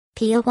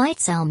Pia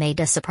Whitesell made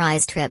a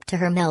surprise trip to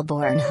her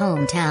Melbourne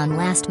hometown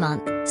last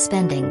month,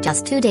 spending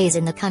just 2 days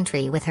in the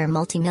country with her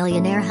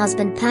multi-millionaire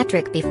husband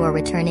Patrick before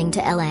returning to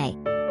LA.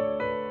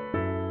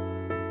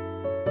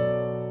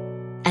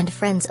 And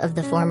friends of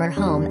the former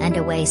home and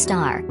away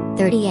star,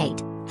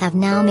 38, have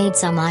now made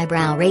some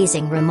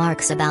eyebrow-raising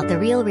remarks about the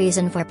real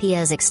reason for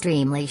Pia's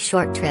extremely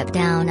short trip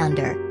down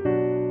under.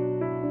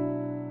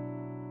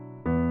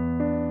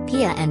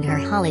 Pia and her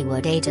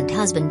Hollywood agent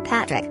husband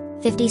Patrick,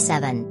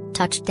 57,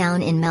 touched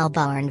down in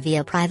Melbourne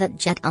via private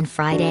jet on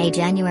Friday,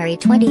 January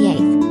 28,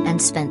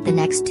 and spent the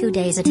next 2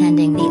 days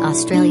attending the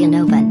Australian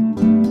Open.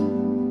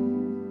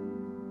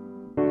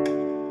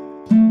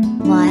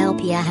 While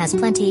Pia has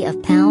plenty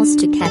of pals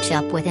to catch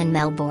up with in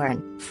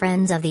Melbourne,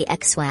 friends of the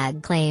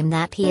ex-swag claim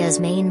that Pia's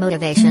main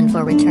motivation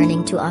for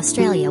returning to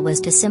Australia was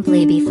to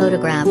simply be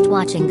photographed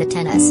watching the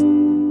tennis.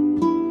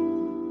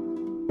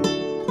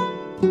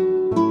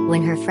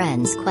 When her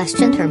friends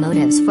questioned her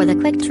motives for the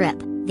quick trip,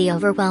 the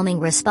overwhelming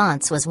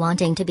response was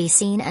wanting to be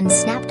seen and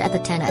snapped at the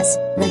tennis,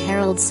 the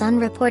Herald-Sun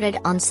reported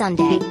on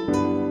Sunday.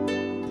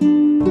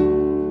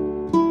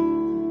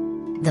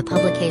 The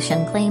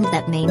publication claimed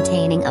that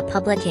maintaining a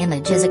public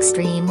image is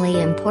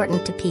extremely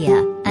important to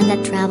Pia, and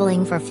that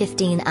traveling for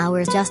 15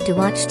 hours just to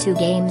watch 2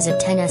 games of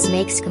tennis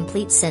makes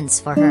complete sense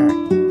for her.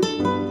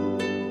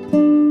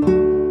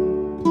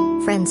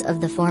 Friends of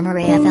the former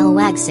AFL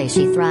wag say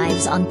she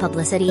thrives on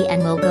publicity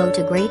and will go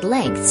to great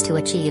lengths to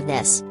achieve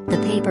this, the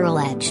paper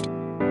alleged.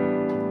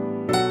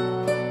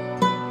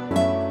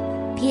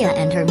 Pia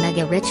and her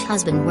mega-rich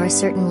husband were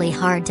certainly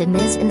hard to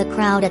miss in the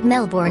crowd at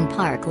Melbourne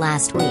Park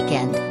last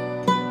weekend.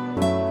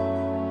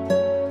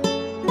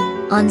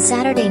 On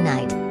Saturday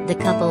night, the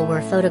couple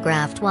were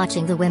photographed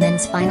watching the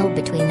women's final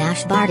between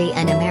Ash Barty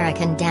and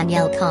American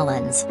Danielle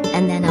Collins,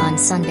 and then on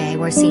Sunday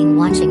were seen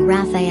watching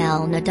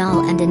Rafael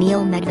Nadal and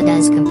Daniil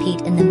Medvedev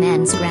compete in the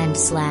men's Grand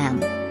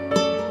Slam.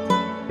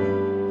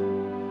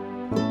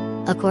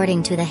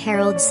 According to the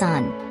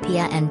Herald-Sun,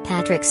 Pia and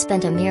Patrick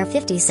spent a mere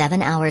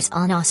 57 hours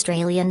on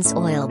Australian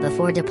soil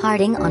before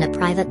departing on a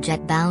private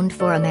jet bound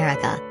for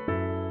America.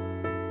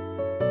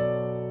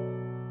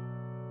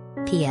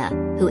 Pia,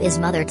 who is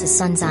mother to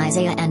sons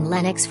Isaiah and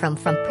Lennox from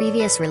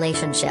previous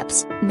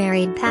relationships,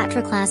 married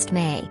Patrick last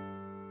May.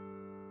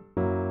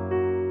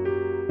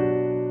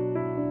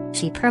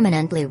 She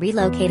permanently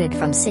relocated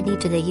from Sydney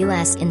to the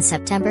US in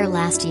September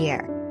last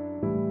year.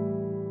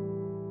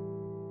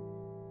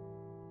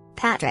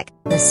 Patrick,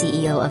 the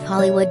CEO of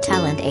Hollywood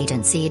talent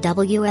agency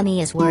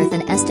WME, is worth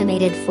an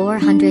estimated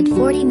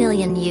 $440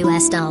 million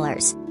US,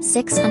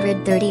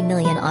 630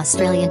 million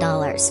Australian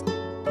dollars.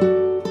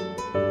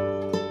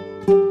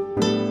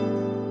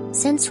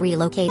 Since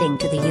relocating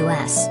to the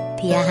US,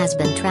 Pia has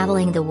been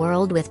traveling the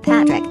world with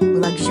Patrick,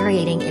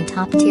 luxuriating in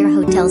top-tier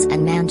hotels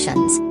and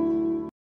mansions.